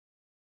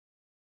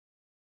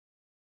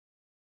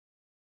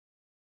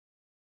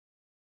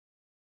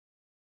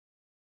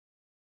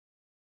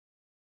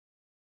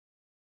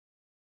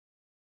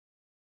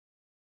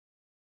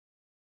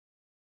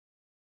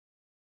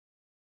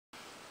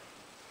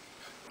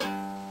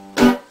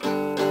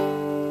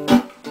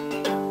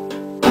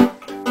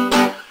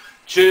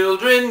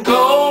Children,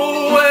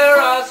 go where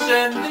I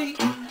send thee.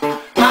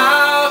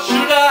 How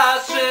should I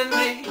send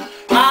thee?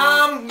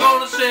 I'm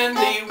gonna send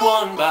thee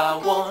one by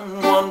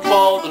one. One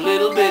for the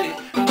little bitty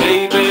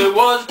baby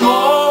was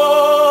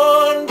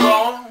born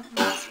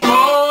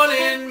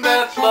in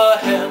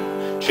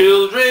Bethlehem.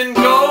 Children,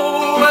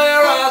 go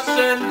where I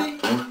send thee.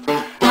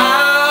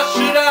 How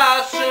should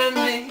I send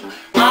thee?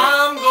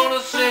 I'm gonna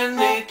send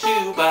thee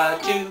two by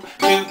two.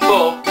 Two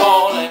for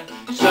Paul and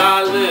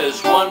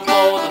Silas, one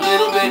for the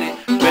little bitty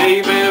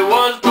baby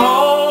was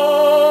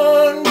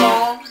born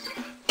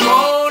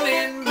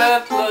in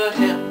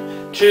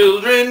Bethlehem.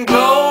 Children,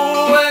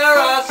 go where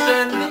I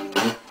send thee.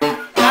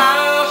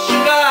 How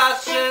should I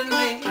send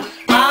thee?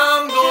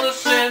 I'm gonna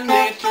send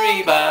thee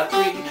three by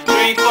three.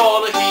 Three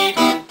for the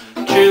Hebrew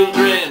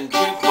children,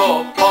 two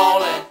for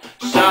Paul and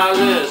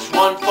Silas,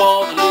 one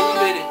for the little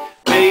bitty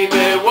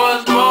baby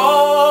was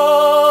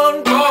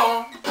born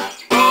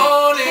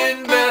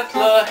in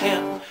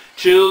Bethlehem.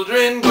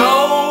 Children,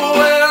 go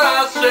where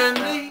I send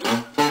thee.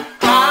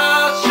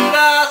 How should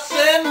I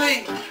send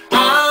thee?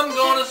 I'm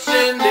gonna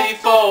send thee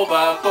four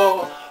by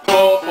four.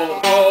 Four for the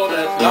Paul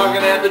that's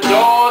knocking at the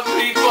door.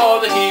 Three for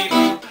the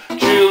Hebrew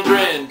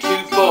children,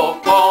 two for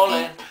Paul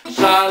and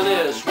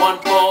Silas, one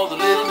for the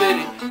little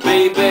bitty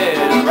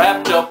baby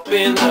wrapped up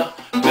in the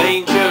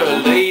manger,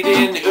 laid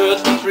in the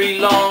earth for 3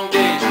 long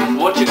days.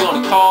 What you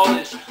gonna call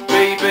this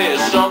baby?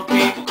 Some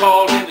people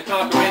call him the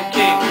conquering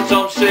king.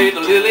 Some say the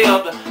lily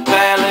of the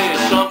valley.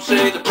 Some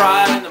say the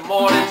pride in the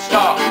morning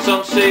star.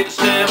 Some say the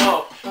stem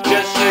of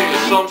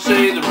Jesse. Some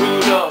say the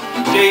root of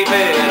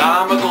David.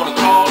 I'm gonna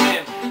call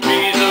him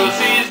Jesus.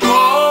 He's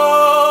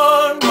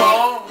born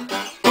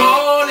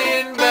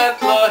in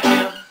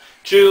Bethlehem.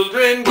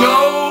 Children,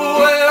 go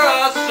where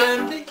I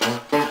send thee.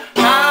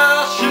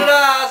 How should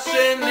I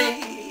send thee?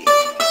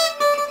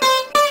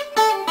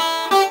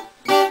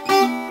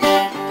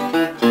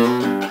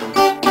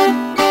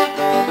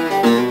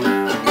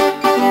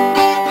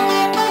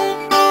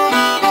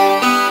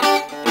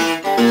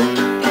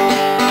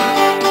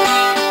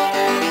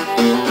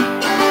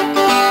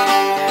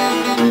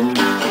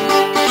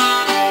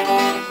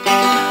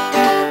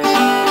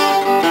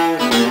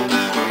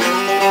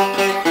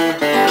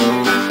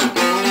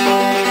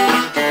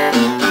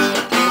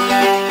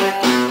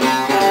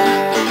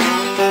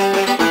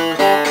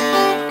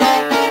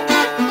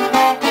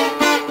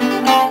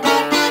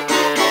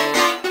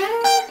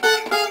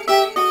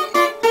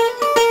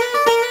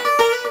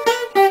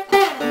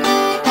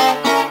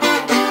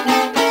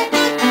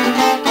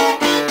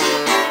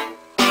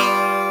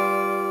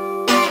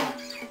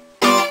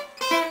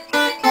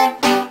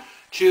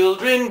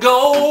 Children,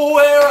 go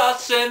where I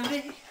send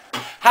thee.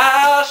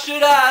 How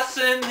should I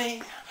send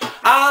thee?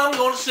 I'm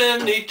gonna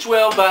send thee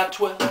 12 by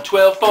 12.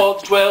 12 for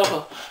the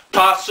 12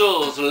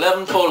 apostles,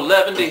 11 for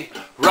 11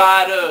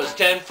 riders,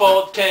 10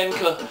 for the 10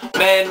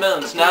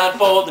 commandments, 9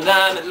 for the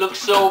 9 that looked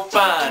so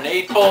fine,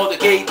 8 for the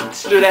gate that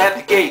stood at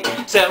the gate,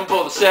 7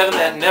 for the 7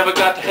 that never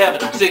got to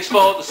heaven, 6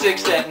 for the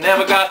 6 that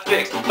never got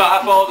fixed,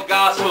 5 for the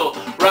gospel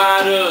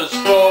riders,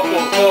 4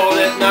 for Paul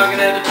that's knocking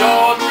at the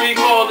door, 3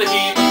 for the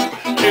Hebrew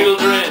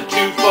children,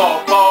 2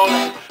 for Paul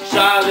and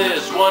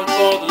Silas, 1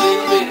 for the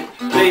little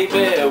bitty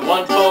baby,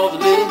 1 for the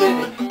little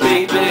bitty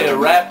baby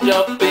wrapped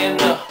up in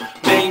the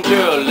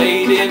manger,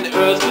 laid in the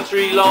earth for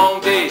 3 long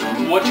days.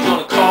 What you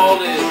gonna call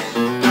this?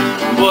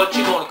 What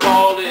you gonna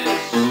call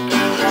this?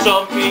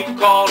 Some people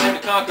call him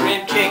the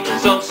conquering king.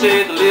 Some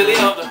say the lily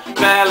of the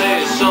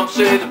valley. Some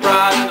say the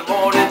bright in the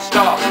morning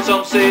star.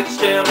 Some say the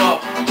stem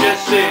of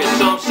Jesse.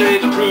 Some say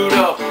the root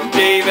of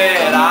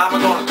David. I'm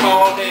gonna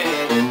call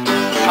him.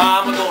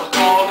 I'm gonna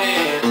call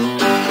him.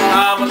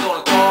 I'm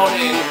gonna call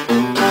him.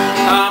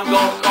 I'm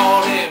gonna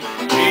call him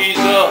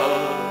Jesus.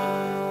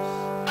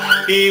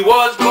 He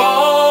was born